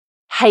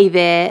Hey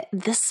there,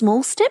 the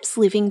Small Steps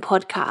Living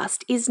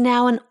podcast is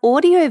now an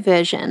audio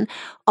version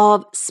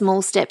of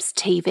Small Steps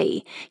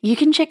TV. You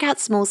can check out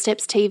Small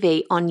Steps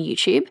TV on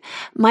YouTube,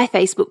 my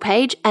Facebook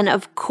page, and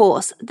of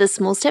course, the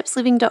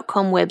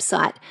smallstepsliving.com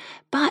website.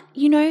 But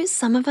you know,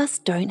 some of us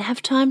don't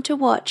have time to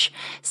watch.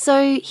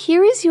 So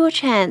here is your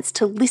chance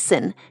to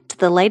listen to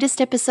the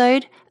latest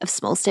episode of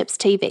Small Steps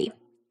TV.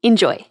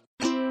 Enjoy.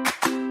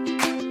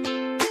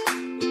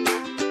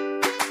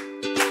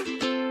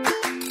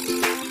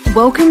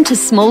 Welcome to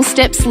Small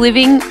Steps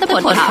Living, the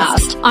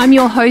podcast. I'm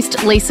your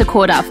host, Lisa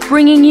Corduff,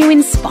 bringing you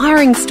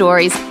inspiring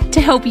stories to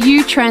help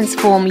you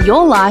transform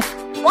your life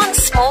one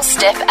small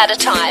step at a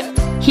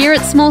time. Here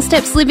at Small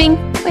Steps Living,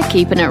 we're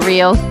keeping it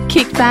real.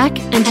 Kick back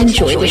and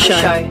enjoy the show.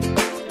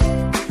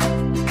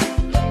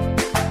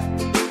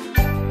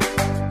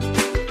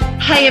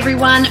 Hey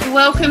everyone,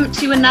 welcome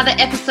to another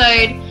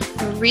episode.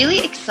 I'm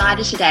really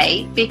excited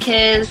today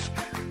because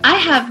I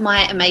have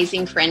my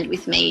amazing friend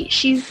with me.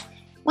 She's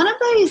one of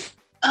those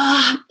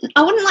I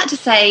wouldn't like to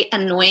say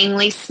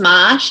annoyingly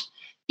smart,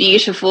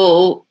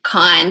 beautiful,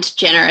 kind,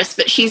 generous,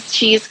 but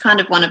she's kind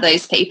of one of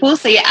those people,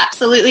 so you're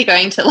absolutely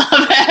going to love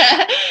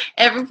her.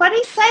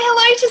 Everybody say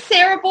hello to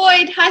Sarah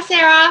Boyd. Hi,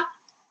 Sarah.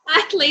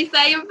 Hi,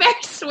 Lisa. You're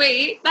very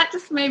sweet. That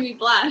just made me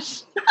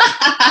blush.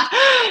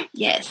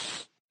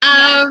 Yes.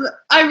 I'm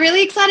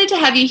really excited to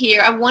have you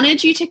here. I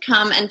wanted you to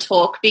come and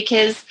talk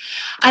because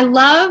I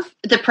love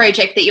the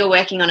project that you're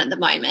working on at the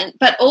moment,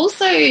 but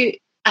also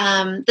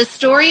the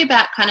story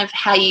about kind of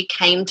how you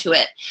came to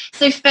it.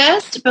 So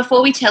first,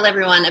 before we tell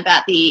everyone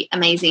about the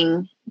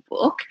amazing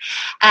book,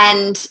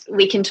 and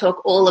we can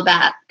talk all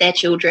about their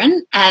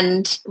children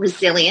and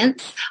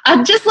resilience,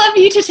 I'd just love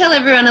you to tell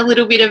everyone a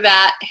little bit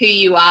about who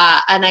you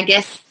are and I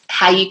guess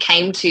how you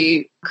came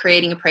to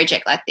creating a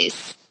project like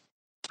this.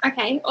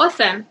 Okay,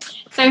 awesome.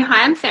 So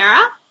hi, I'm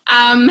Sarah.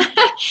 I'm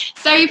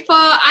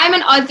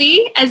an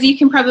Aussie, as you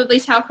can probably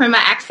tell from my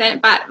accent,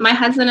 but my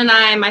husband and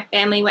I and my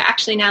family, we're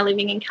actually now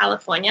living in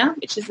California,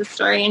 which is a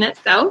story in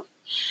itself.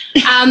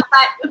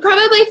 But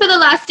probably for the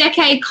last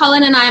decade,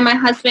 Colin and I and my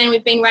husband,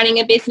 we've been running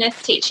a business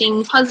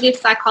teaching positive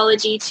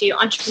psychology to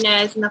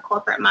entrepreneurs in the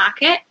corporate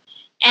market.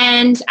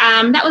 And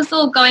that was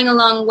all going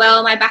along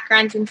well. My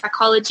background's in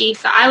psychology,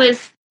 so I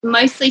was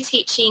mostly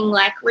teaching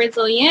like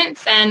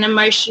resilience and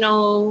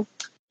emotional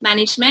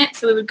management.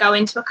 So we would go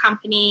into a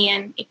company,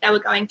 and if they were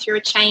going through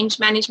a change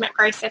management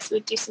process,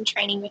 we'd do some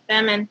training with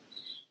them. And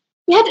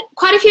we had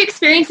quite a few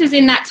experiences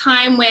in that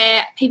time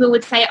where people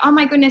would say, oh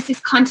my goodness,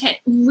 this content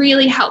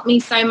really helped me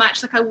so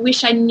much. Like I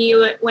wish I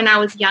knew it when I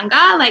was younger.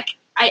 Like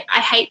I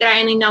hate that I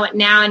only know it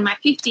now in my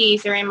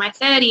 50s or in my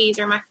 30s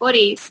or in my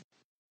 40s.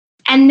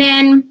 And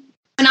then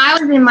when I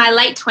was in my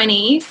late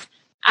 20s,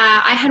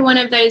 I had one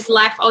of those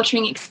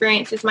life-altering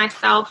experiences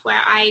myself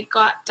where I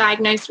got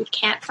diagnosed with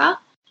cancer.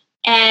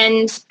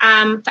 And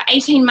for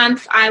 18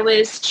 months, I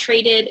was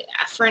treated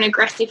for an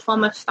aggressive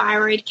form of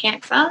thyroid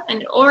cancer,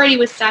 and it already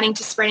was starting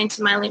to spread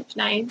into my lymph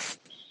nodes.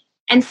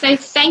 And so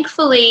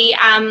thankfully,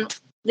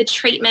 the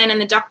treatment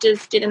and the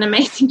doctors did an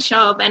amazing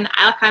job, and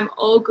I'm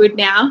all good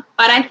now.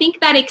 But I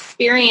think that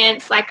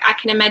experience, like I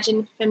can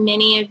imagine for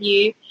many of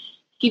you, if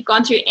you've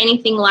gone through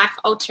anything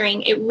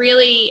life-altering, it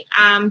really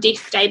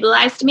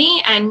destabilized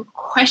me and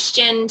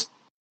questioned,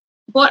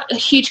 brought a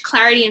huge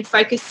clarity and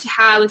focus to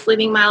how I was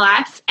living my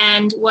life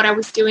and what I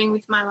was doing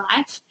with my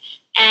life,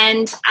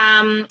 and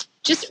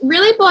just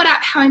really brought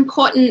up how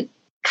important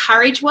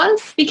courage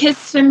was, because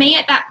for me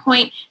at that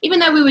point, even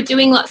though we were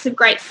doing lots of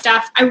great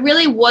stuff, I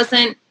really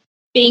wasn't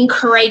being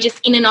courageous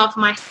in and of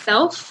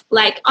myself.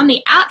 Like on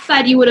the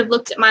outside, you would have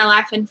looked at my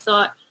life and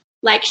thought,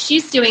 like,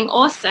 she's doing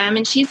awesome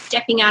and she's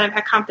stepping out of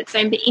her comfort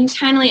zone. But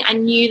internally, I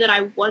knew that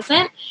I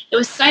wasn't. There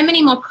were so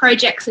many more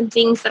projects and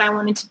things that I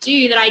wanted to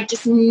do that I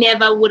just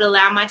never would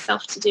allow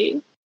myself to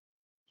do.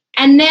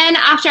 And then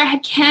after I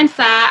had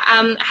cancer,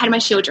 I had my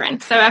children.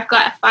 So I've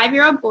got a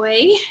 5-year-old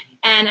boy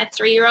and a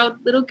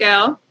 3-year-old little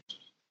girl.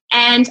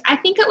 And I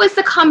think it was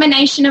the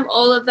combination of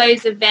all of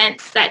those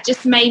events that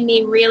just made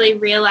me really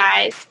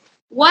realize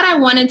what I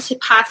wanted to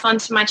pass on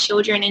to my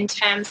children in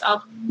terms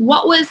of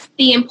what was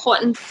the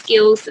important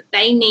skills that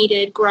they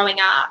needed growing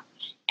up.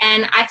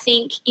 And I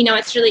think, you know,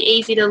 it's really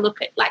easy to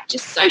look at like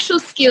just social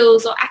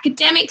skills or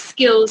academic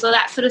skills or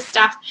that sort of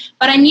stuff.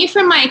 But I knew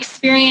from my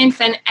experience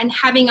and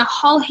having a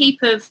whole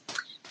heap of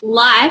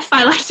life,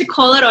 I like to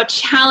call it, or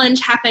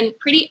challenge happen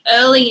pretty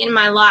early in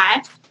my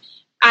life,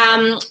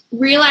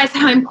 realized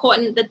how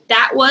important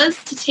that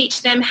was to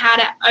teach them how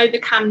to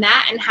overcome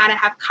that and how to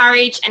have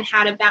courage and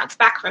how to bounce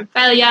back from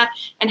failure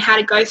and how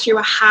to go through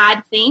a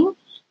hard thing.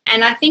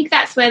 And I think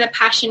that's where the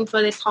passion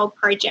for this whole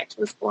project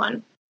was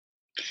born.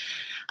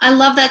 I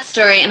love that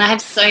story, and I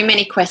have so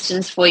many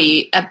questions for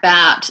you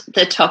about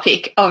the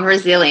topic of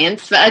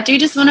resilience. But I do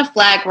just want to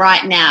flag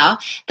right now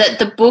that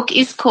the book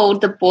is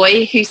called The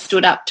Boy Who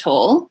Stood Up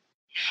Tall.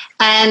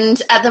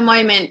 And at the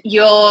moment,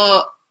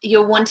 you're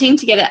wanting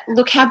to get it.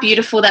 Look how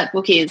beautiful that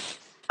book is.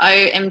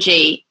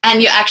 OMG.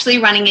 And you're actually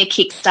running a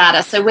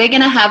Kickstarter. So we're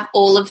going to have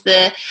all of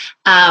the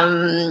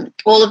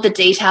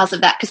details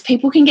of that, because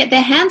people can get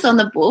their hands on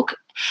the book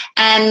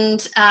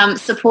and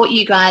support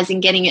you guys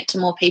in getting it to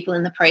more people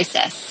in the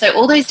process. So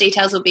all those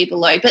details will be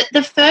below. But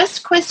the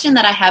first question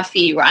that I have for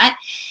you, right,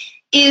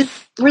 is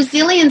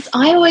resilience.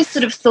 I always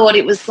sort of thought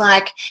it was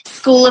like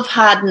school of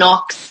hard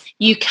knocks.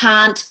 You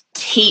can't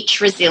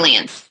teach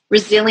resilience.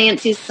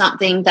 Resilience is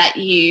something that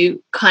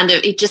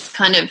it just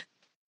kind of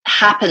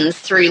happens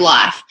through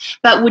life.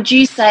 But would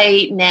you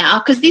say now,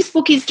 because this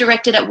book is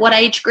directed at what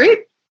age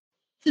group?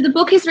 So the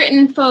book is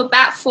written for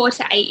about 4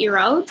 to 8 year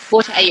olds.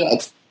 4 to 8 year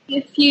olds.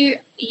 A few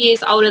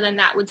years older than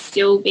that would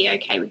still be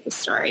okay with the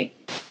story.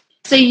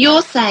 So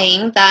you're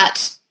saying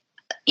that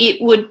it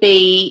would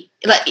be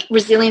like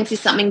resilience is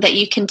something that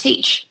you can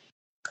teach?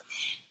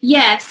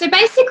 Yeah, so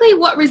basically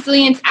what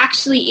resilience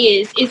actually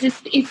is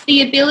it's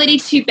the ability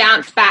to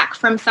bounce back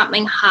from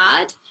something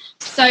hard.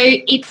 So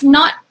it's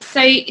not,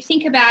 so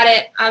think about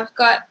it, I've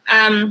got,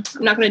 I'm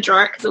not going to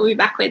draw it because it will be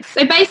backwards.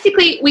 So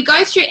basically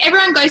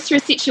everyone goes through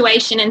a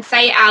situation, and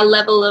say our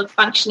level of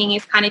functioning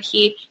is kind of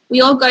here,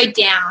 we all go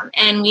down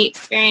and we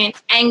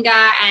experience anger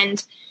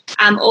and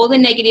all the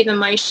negative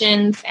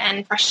emotions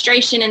and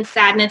frustration and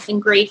sadness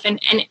and grief.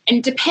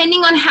 And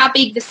depending on how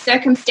big the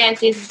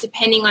circumstance is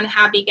depending on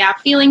how big our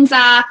feelings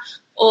are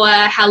or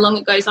how long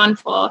it goes on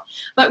for.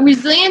 But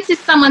resilience is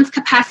someone's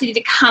capacity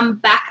to come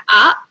back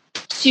up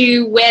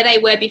to where they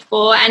were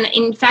before. And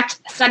in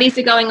fact, studies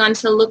are going on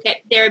to look at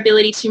their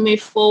ability to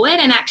move forward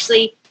and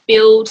actually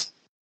build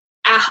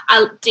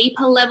a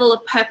deeper level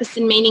of purpose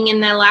and meaning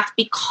in their life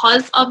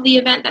because of the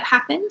event that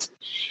happened.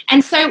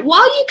 And so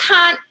while you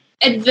can't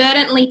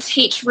advertently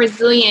teach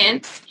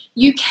resilience,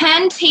 you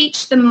can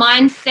teach the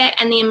mindset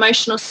and the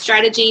emotional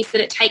strategies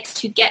that it takes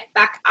to get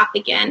back up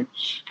again.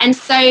 And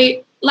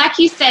so, like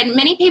you said,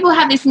 many people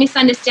have this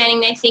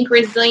misunderstanding. They think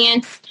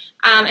resilience,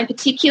 and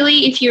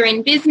particularly if you're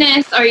in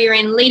business or you're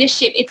in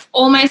leadership, it's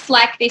almost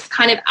like this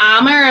kind of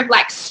armor of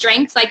like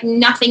strength, like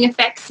nothing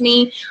affects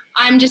me.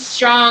 I'm just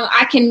strong.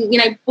 I can,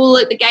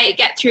 bullet the gate,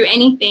 get through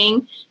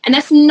anything. And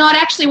that's not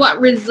actually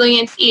what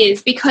resilience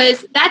is,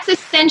 because that's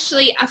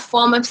essentially a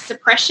form of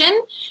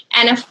suppression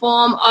and a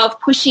form of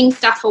pushing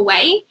stuff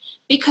away,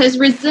 because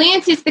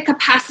resilience is the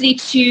capacity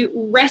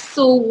to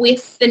wrestle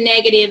with the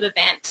negative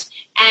event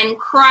and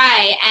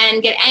cry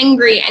and get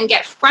angry and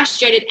get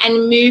frustrated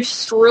and move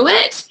through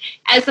it,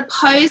 as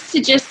opposed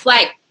to just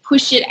like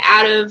push it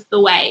out of the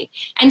way.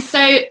 And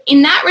so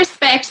in that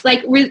respect,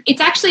 like it's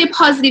actually a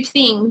positive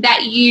thing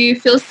that you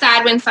feel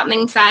sad when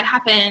something sad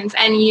happens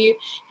and you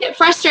get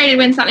frustrated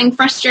when something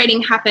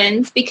frustrating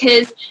happens,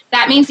 because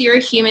that means you're a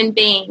human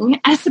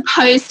being as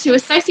opposed to a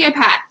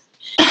sociopath.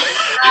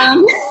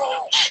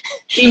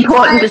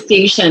 Important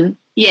distinction.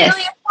 Yes.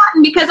 Really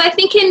important, because I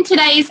think in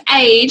today's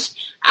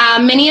age,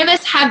 many of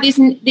us have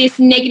this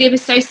negative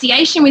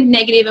association with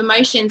negative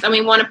emotions, and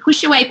we want to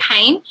push away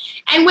pain.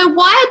 And we're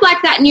wired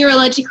like that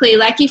neurologically.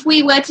 Like if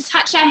we were to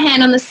touch our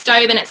hand on the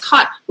stove and it's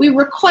hot, we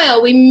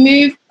recoil, we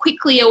move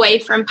quickly away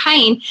from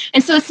pain.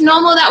 And so it's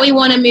normal that we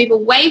want to move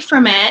away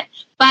from it.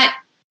 But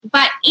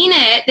in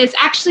it, there's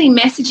actually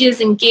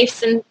messages and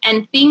gifts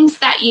and things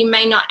that you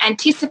may not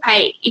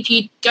anticipate if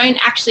you don't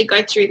actually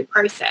go through the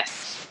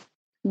process.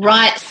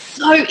 Right.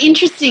 So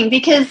interesting,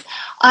 because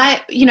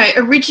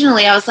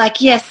originally I was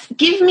like, yes,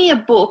 give me a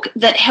book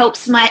that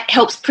helps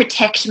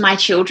protect my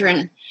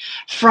children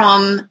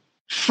from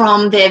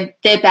their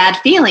bad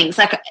feelings.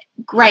 Like,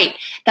 great,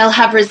 they'll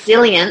have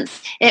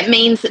resilience. It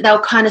means that they'll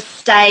kind of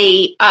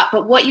stay up.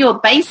 But what you're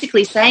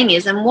basically saying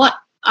is, and what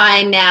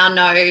I now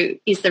know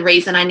is the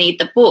reason I need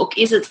the book,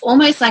 is it's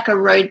almost like a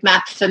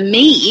roadmap for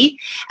me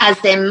as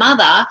their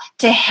mother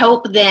to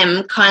help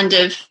them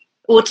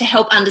or to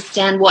help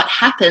understand what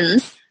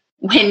happens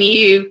when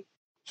you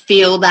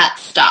feel that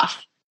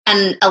stuff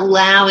and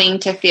allowing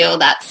to feel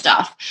that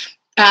stuff,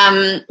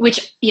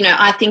 which,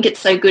 I think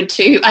it's so good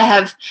too. I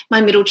have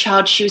my middle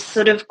child, she was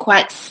sort of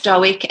quite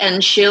stoic,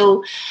 and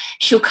she'll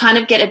kind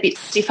of get a bit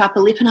stiff upper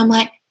lip, and I'm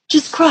like,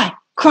 just cry,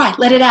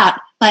 let it out.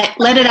 Like,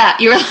 let it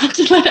out. You're allowed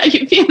to let out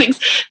your feelings.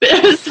 But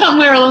it was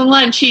somewhere along the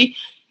line, she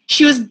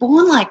was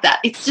born like that.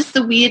 It's just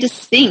the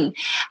weirdest thing.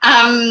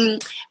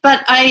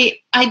 But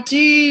I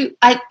do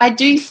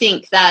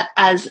think that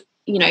as,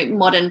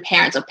 modern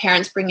parents or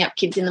parents bringing up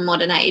kids in the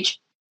modern age,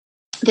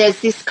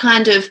 there's this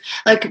kind of,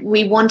 like,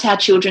 we want our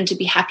children to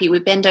be happy. We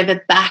bend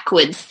over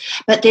backwards,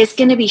 but there's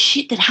going to be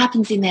shit that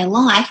happens in their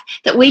life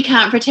that we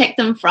can't protect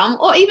them from,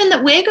 or even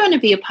that we're going to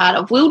be a part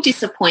of. We'll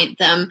disappoint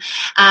them.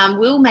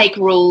 We'll make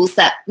rules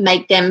that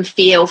make them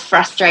feel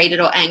frustrated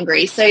or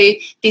angry. So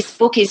this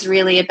book is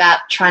really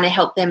about trying to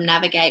help them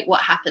navigate what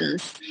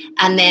happens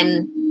and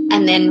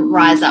then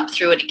rise up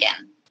through it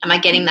again. Am I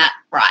getting that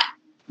right?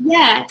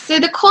 Yeah, so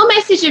the core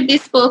message of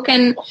this book,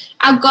 and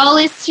our goal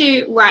is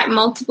to write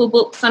multiple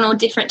books on all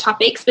different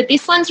topics, but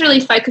this one's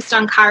really focused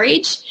on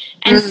courage.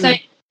 And so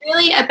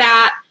really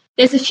about,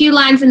 there's a few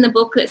lines in the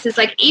book that says,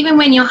 like, even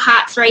when your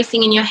heart's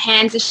racing and your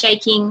hands are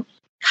shaking,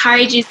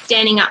 courage is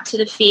standing up to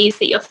the fears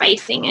that you're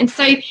facing. And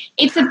so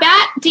it's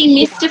about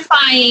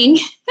demystifying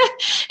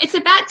it's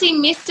about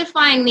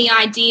demystifying the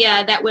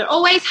idea that we're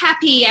always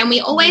happy and we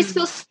always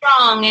feel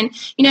strong. And,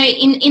 you know,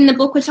 in the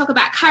book we talk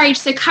about courage.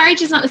 So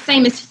courage is not the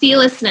same as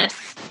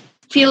fearlessness.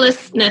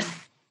 Fearlessness.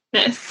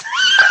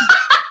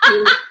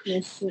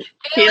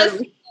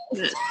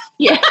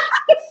 Yeah.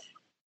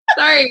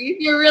 Sorry,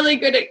 you're really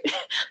good at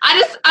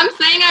I'm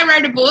saying I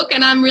wrote a book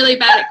and I'm really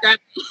bad at grammar.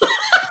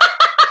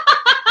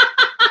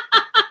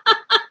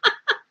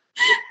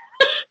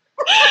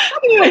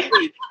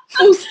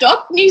 Full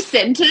stop, new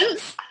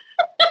sentence.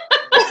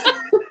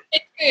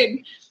 It's good.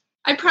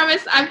 I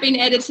promise I've been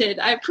edited.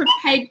 I've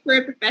paid for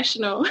a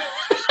professional.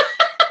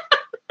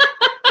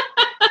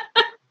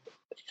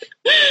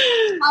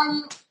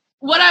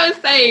 What I was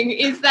saying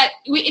is that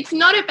it's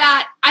not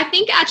about, I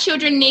think our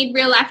children need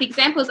real life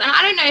examples. And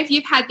I don't know if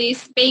you've had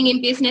this being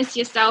in business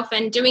yourself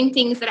and doing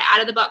things that are out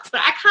of the box,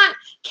 but I can't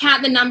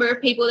count the number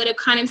of people that have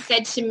kind of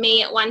said to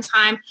me at one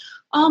time,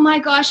 oh my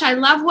gosh, I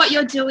love what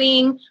you're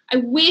doing. I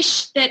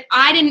wish that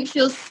I didn't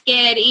feel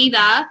scared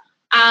either.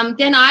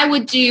 Then I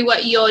would do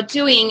what you're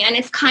doing. And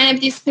it's kind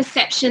of this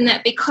perception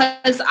that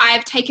because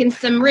I've taken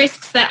some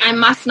risks that I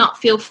must not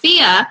feel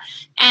fear.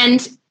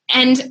 And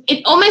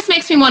it almost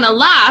makes me want to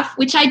laugh,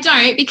 which I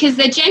don't because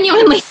they're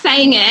genuinely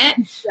saying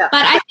it. Yeah.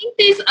 But I think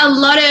there's a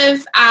lot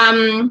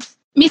of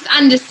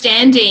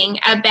misunderstanding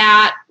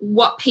about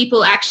what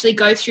people actually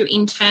go through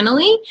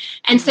internally.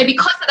 And so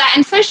because of that,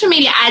 and social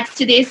media adds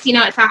to this, you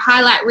know, it's our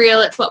highlight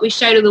reel, it's what we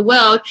show to the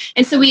world.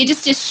 And so we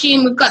just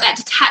assume we've got that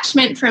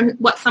detachment from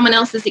what someone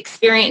else is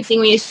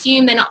experiencing. We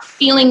assume they're not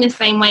feeling the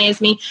same way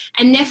as me.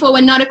 And therefore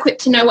we're not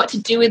equipped to know what to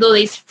do with all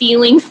these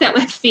feelings that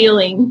we're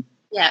feeling.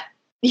 Yeah.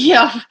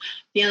 Yeah.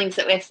 Feelings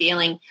that we're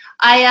feeling.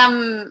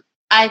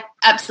 I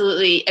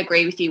absolutely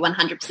agree with you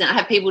 100%. I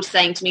have people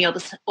saying to me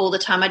all the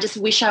time, I just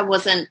wish I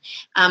wasn't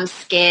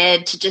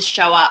scared to just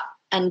show up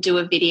and do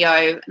a video.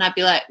 And I'd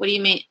be like, what do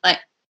you mean? Like,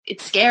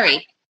 it's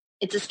scary.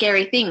 It's a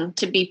scary thing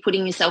to be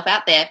putting yourself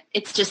out there.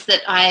 It's just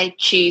that I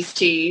choose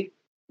to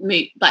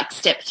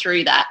step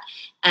through that.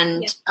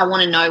 And I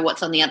want to know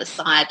what's on the other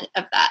side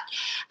of that.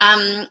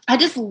 I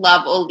just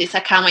love all this.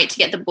 I can't wait to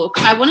get the book.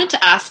 I wanted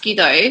to ask you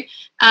though,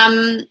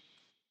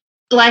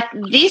 like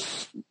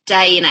this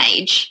day and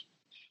age,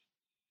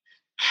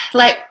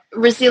 like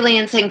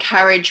resilience and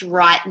courage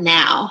right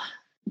now,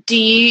 do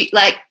you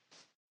like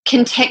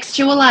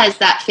contextualize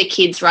that for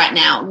kids right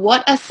now?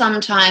 What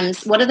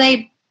are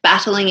they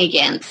battling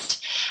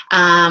against?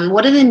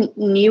 What are the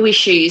new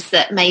issues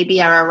that maybe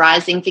are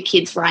arising for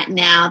kids right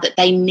now that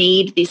they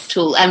need this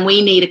tool and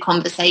we need a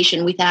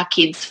conversation with our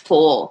kids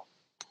for?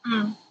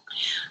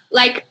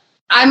 Like,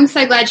 I'm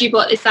so glad you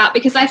brought this up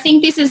because I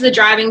think this is the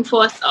driving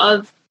force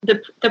of the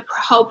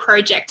whole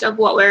project of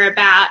what we're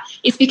about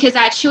is because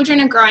our children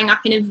are growing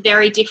up in a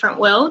very different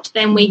world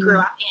than we grew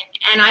up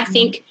in. And I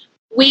think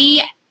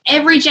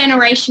every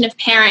generation of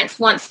parents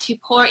wants to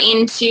pour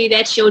into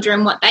their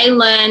children what they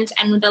learned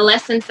and the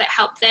lessons that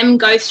help them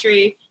go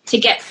through to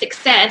get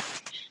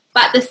success.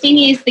 But the thing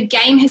is, the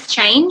game has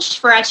changed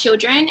for our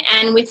children,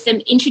 and with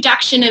the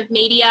introduction of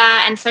media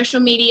and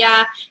social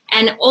media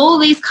and all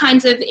these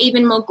kinds of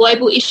even more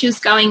global issues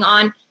going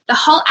on, the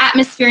whole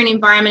atmosphere and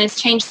environment has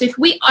changed. So if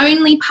we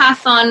only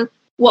pass on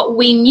what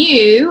we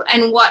knew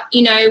and what,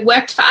 you know,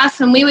 worked for us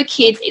when we were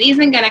kids, it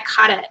isn't going to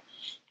cut it.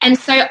 And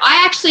so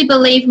I actually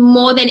believe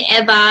more than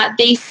ever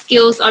these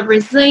skills of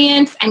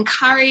resilience and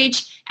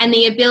courage and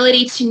the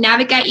ability to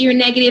navigate your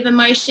negative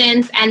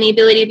emotions and the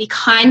ability to be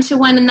kind to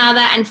one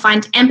another and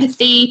find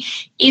empathy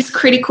is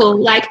critical.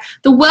 Like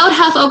the World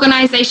Health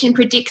Organization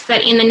predicts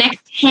that in the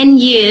next 10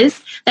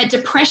 years, that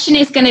depression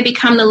is going to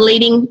become the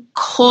leading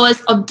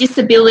cause of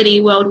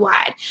disability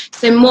worldwide.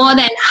 So more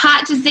than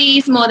heart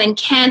disease, more than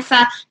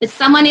cancer, that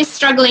someone is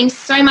struggling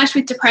so much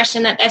with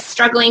depression that they're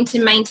struggling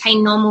to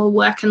maintain normal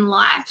work and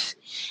life.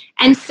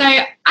 And so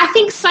I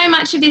think so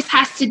much of this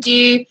has to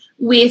do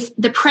with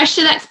the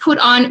pressure that's put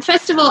on.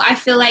 First of all, I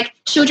feel like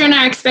children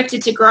are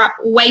expected to grow up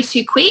way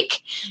too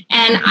quick.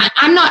 And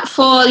I'm not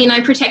for, you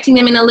know, protecting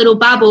them in a little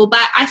bubble,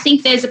 but I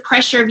think there's a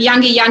pressure of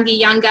younger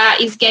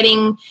is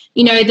getting,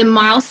 you know, the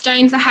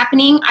milestones are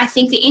happening. I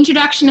think the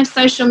introduction of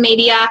social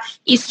media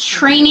is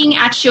training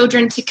our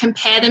children to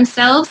compare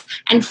themselves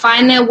and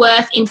find their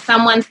worth in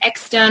someone's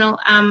external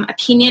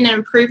opinion and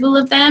approval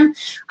of them.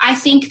 I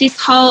think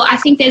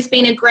there's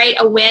been a great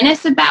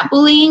awareness about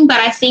bullying, but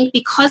I think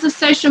because of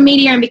social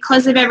media and because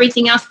of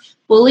everything else,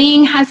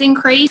 bullying has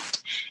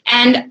increased.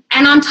 And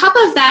on top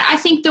of that, I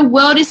think the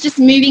world is just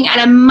moving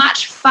at a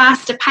much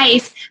faster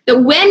pace that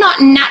we're not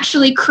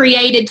naturally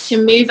created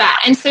to move at.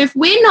 And so if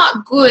we're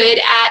not good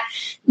at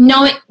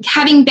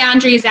having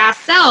boundaries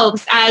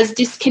ourselves, as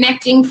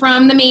disconnecting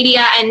from the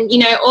media and, you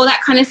know, all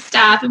that kind of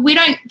stuff, if we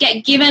don't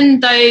get given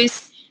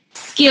those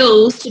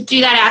skills to do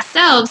that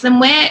ourselves, then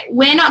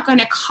we're not going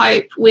to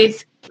cope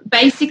with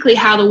basically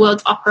how the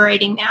world's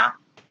operating now.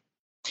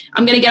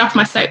 I'm going to get off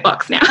my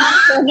soapbox now.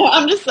 No,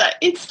 I'm just like,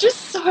 it's just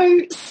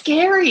so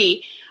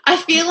scary. I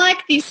feel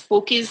like this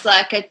book is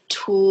like a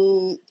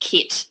tool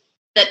kit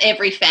that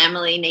every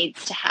family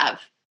needs to have,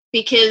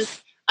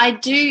 because I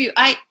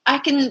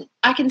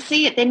can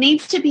see it. There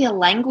needs to be a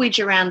language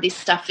around this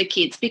stuff for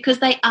kids, because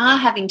they are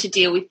having to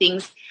deal with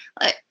things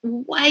like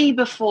way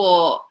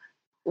before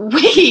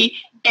we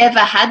ever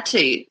had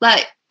to.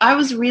 Like, I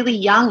was really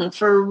young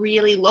for a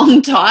really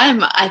long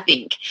time, I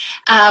think.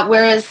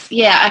 Whereas,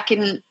 I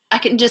can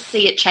just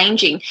see it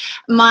changing.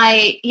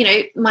 My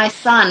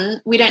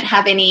son, we don't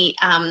have any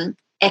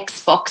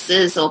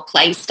Xboxes or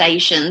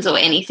PlayStations or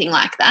anything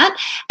like that.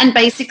 And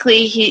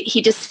basically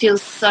he just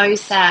feels so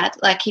sad.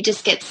 Like, he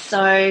just gets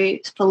so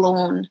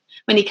forlorn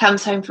when he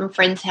comes home from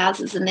friends'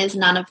 houses and there's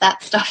none of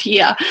that stuff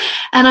here.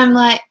 And I'm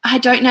like, I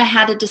don't know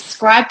how to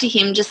describe to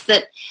him just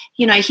that,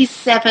 he's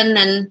 7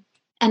 and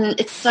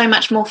it's so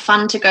much more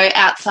fun to go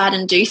outside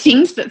and do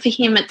things, but for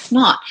him it's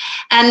not.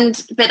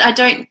 But I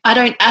don't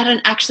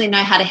actually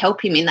know how to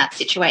help him in that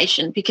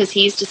situation, because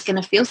he's just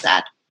going to feel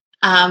sad.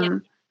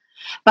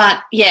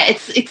 But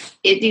it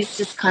is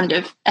just kind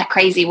of a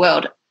crazy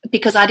world,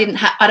 because I'm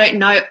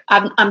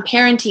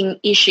parenting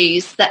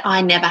issues that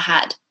I never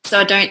had.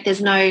 So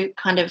there's no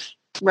kind of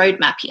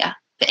roadmap here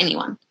for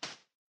anyone.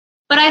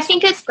 But I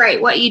think it's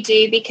great what you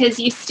do, because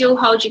you still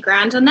hold your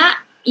ground on that,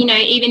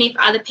 even if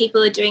other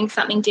people are doing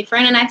something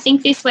different. And I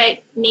think this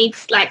way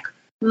needs, like,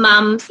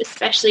 mums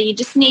especially, you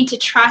just need to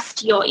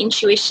trust your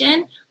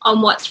intuition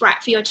on what's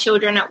right for your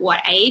children at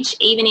what age,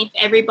 even if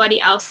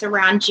everybody else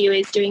around you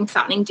is doing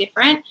something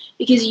different,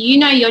 because you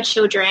know your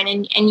children,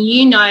 and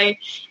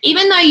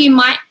even though you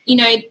might,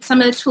 some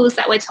of the tools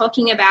that we're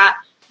talking about,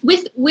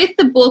 with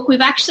the book,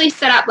 we've actually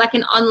set up like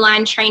an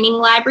online training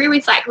library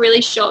with like really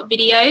short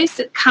videos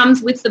that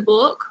comes with the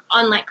book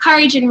on like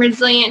courage and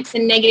resilience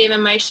and negative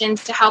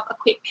emotions to help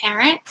equip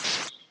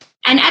parents.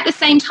 And at the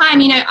same time,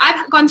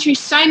 I've gone through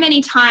so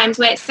many times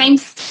where it's same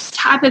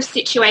type of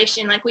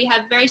situation. Like, we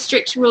have very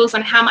strict rules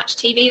on how much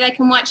TV they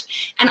can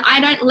watch, and I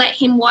don't let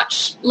him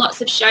watch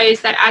lots of shows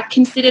that are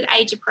considered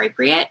age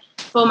appropriate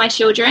for my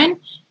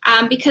children,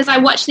 because I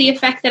watch the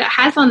effect that it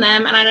has on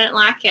them and I don't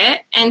like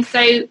it. And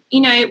so,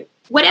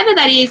 whatever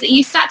that is,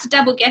 you start to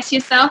double guess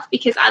yourself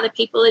because other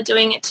people are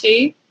doing it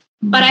too.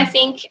 But I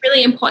think it's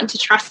really important to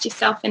trust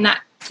yourself in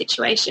that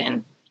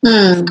situation.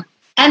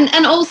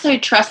 And also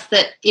trust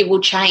that it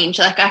will change.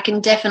 Like, I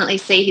can definitely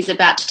see he's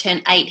about to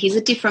turn 8. He's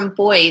a different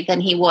boy than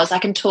he was. I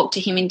can talk to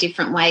him in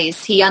different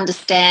ways. He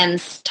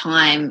understands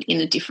time in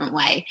a different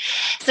way.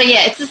 So,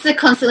 it's just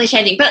constantly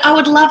changing. But I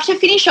would love to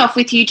finish off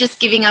with you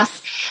just giving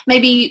us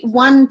maybe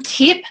one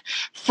tip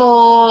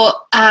for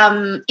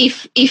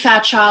if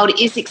our child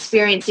is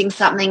experiencing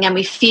something and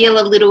we feel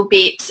a little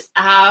bit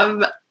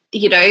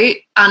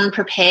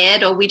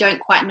unprepared, or we don't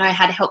quite know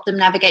how to help them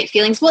navigate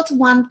feelings. What's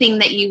one thing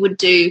that you would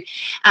do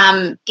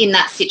in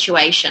that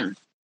situation?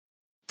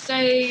 So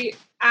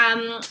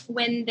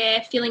when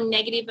they're feeling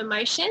negative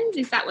emotions,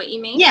 is that what you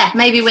mean? Yeah,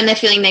 maybe when they're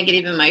feeling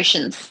negative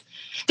emotions.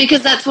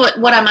 Because that's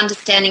what I'm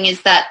understanding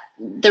is that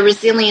the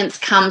resilience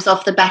comes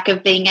off the back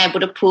of being able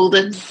to pull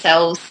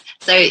themselves.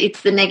 So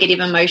it's the negative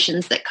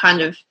emotions that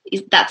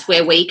that's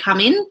where we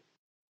come in.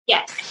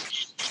 Yes.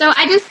 So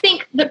I just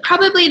think that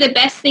probably the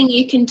best thing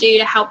you can do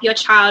to help your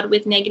child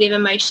with negative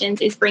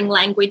emotions is bring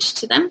language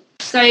to them.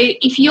 So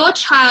if your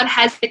child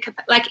has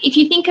if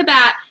you think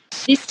about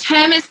this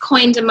term is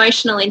coined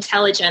emotional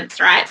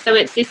intelligence, right? So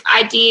it's this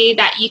idea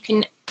that you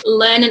can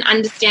learn and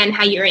understand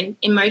how your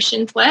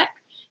emotions work.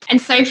 And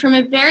so from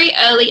a very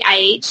early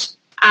age,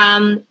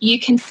 you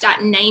can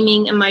start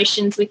naming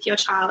emotions with your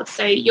child.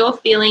 So you're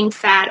feeling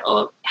sad,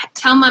 or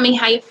tell mommy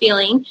how you're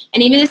feeling.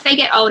 And even as they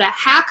get older,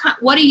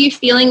 what are you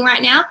feeling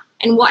right now?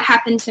 And what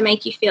happened to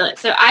make you feel it?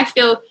 So I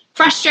feel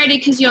frustrated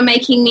because you're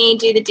making me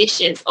do the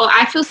dishes, or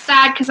I feel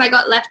sad because I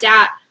got left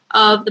out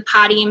of the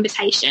party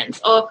invitations,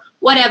 or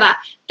whatever.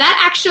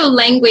 That actual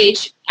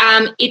language,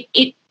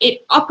 it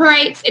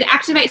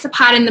activates a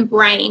part in the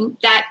brain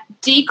that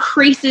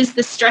decreases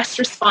the stress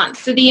response.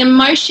 So the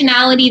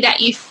emotionality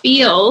that you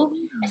feel,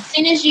 as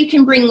soon as you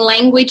can bring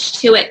language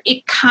to it,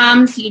 it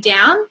calms you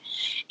down.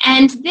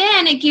 And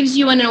then it gives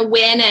you an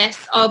awareness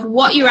of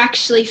what you're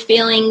actually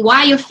feeling,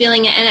 why you're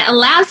feeling it, and it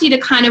allows you to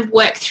kind of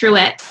work through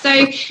it.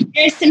 So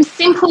there's some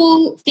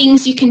simple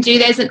things you can do.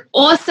 There's an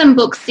awesome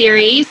book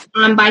series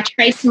by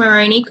Trace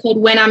Moroney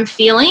called When I'm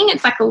Feeling.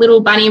 It's like a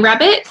little bunny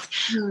rabbit,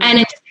 and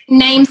it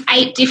names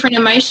 8 different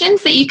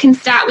emotions that you can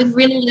start with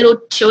really little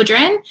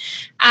children.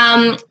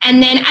 And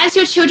then as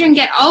your children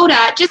get older,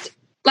 just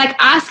like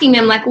asking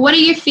them, like, what are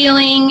you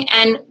feeling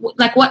and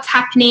like what's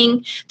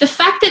happening? The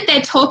fact that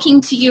they're talking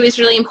to you is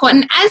really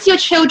important. As your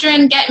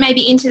children get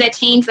maybe into their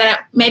teens,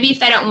 that maybe if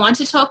they don't want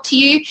to talk to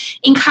you,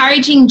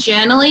 encouraging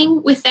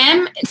journaling with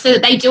them so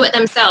that they do it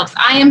themselves.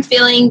 I am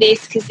feeling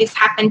this because this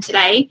happened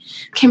today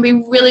can be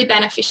really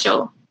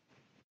beneficial.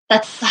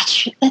 That's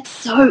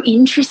so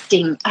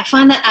interesting. I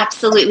find that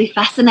absolutely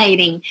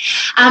fascinating.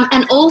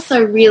 And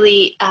also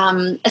really,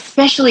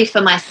 especially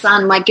for my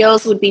son, my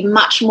girls would be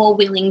much more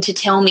willing to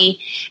tell me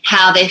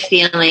how they're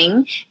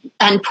feeling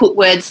and put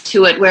words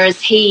to it,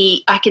 whereas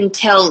I can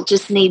tell,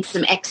 just needs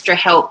some extra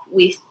help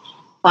with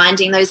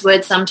finding those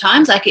words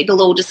sometimes. Like,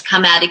 it'll all just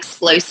come out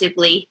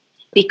explosively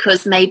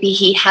because maybe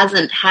he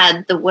hasn't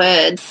had the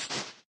words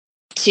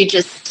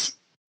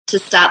to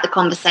start the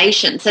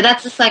conversation. So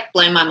that's just like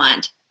blown my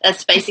mind.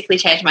 That's basically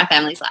changed my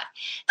family's life.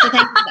 So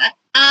thank you for that.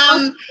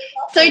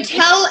 So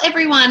tell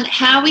everyone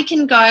how we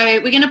can go.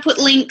 We're going to put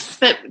links,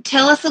 but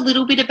tell us a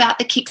little bit about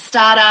the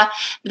Kickstarter.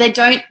 They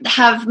don't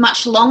have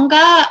much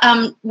longer.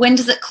 When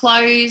does it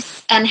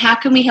close? And how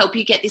can we help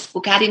you get this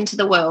book out into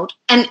the world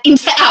and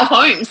into our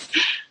homes?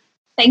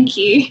 Thank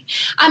you.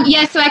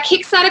 So our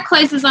Kickstarter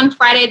closes on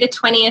Friday the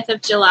 20th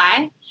of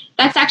July.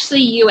 That's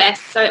actually US,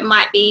 so it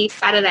might be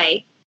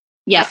Saturday.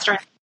 Yes.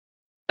 Australia.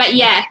 But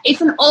yeah,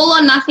 it's an all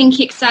or nothing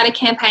Kickstarter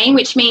campaign,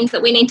 which means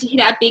that we need to hit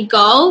our big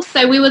goal.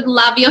 So we would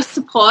love your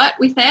support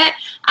with it.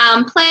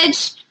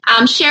 Pledge,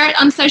 share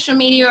it on social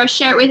media or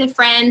share it with a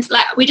friend.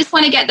 Like, we just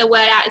want to get the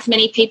word out as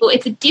many people.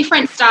 It's a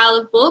different style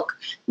of book.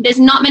 There's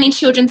not many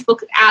children's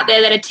books out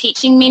there that are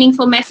teaching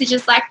meaningful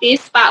messages like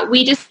this, but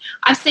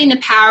I've seen the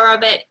power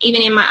of it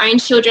even in my own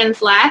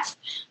children's life,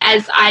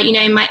 as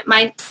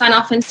my son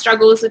often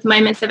struggles with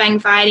moments of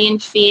anxiety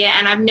and fear,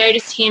 and I've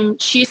noticed him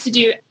choose to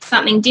do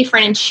something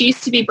different and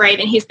choose to be brave,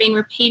 and he's been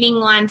repeating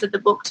lines of the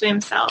book to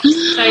himself.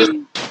 So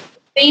it's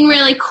been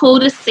really cool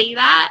to see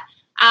that.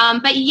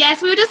 But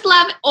yes, we would just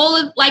love all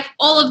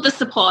of the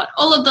support,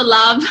 all of the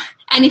love.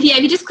 And if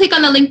you just click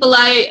on the link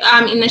below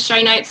in the show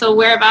notes or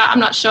wherever, I'm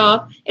not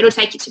sure, it'll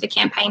take you to the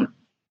campaign.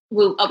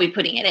 I'll be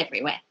putting it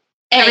everywhere.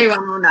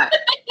 Everyone will know.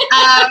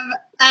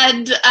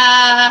 And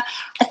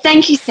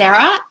thank you,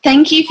 Sarah.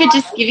 Thank you for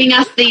just giving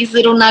us these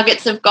little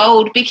nuggets of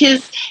gold,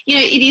 because,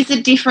 it is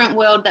a different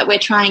world that we're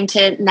trying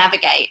to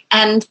navigate,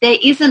 and there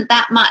isn't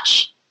that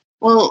much,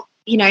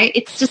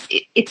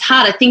 it's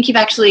hard. I think you've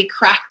actually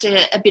cracked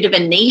a bit of a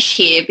niche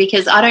here,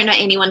 because I don't know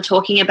anyone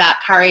talking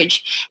about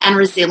courage and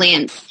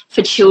resilience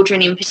for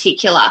children in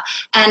particular,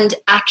 and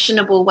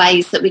actionable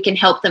ways that we can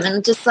help them.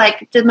 And just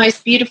like the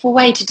most beautiful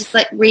way to just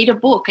like read a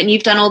book, and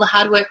you've done all the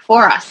hard work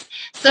for us.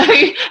 So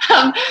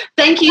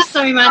thank you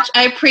so much.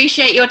 I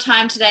appreciate your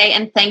time today,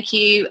 and thank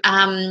you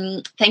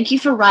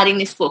for writing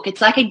this book.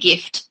 It's like a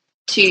gift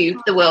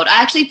to the world.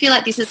 I actually feel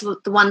like this is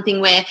the one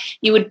thing where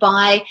you would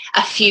buy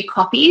a few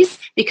copies,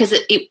 because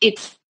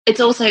it's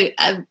also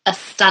a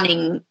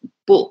stunning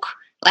book.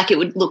 Like, it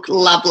would look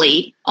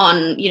lovely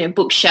on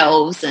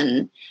bookshelves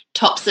and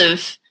tops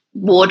of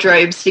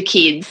wardrobes for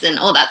kids and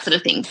all that sort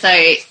of thing. So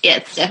yeah,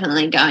 it's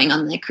definitely going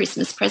on the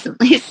Christmas present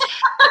list.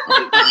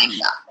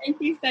 Thank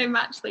you so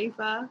much,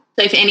 Lisa.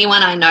 So if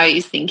anyone I know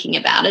is thinking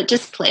about it,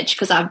 just pledge,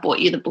 because I've bought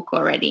you the book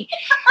already.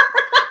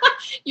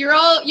 You're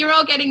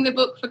all getting the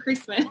book for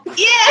Christmas.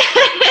 Yeah.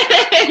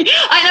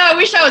 I know, I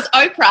wish I was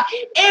Oprah.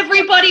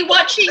 Everybody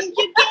watching, you're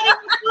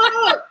getting the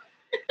book.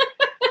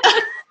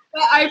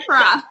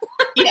 Oprah.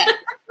 Yeah.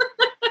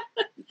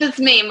 That's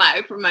me in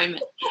my Oprah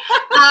moment.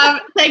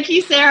 Thank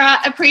you, Sarah.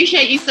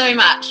 Appreciate you so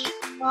much.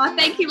 Oh,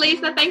 thank you,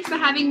 Lisa. Thanks for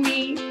having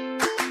me.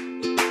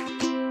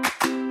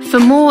 For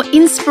more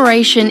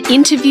inspiration,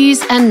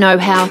 interviews and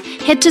know-how,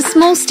 head to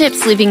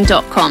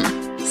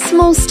smallstepsliving.com.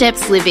 Small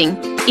Steps Living,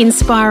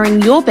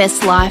 inspiring your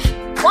best life,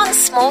 one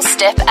small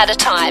step at a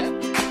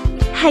time.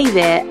 Hey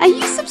there, are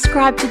you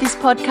subscribed to this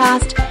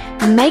podcast?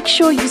 Make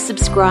sure you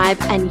subscribe,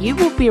 and you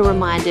will be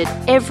reminded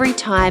every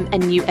time a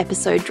new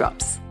episode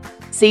drops.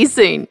 See you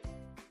soon.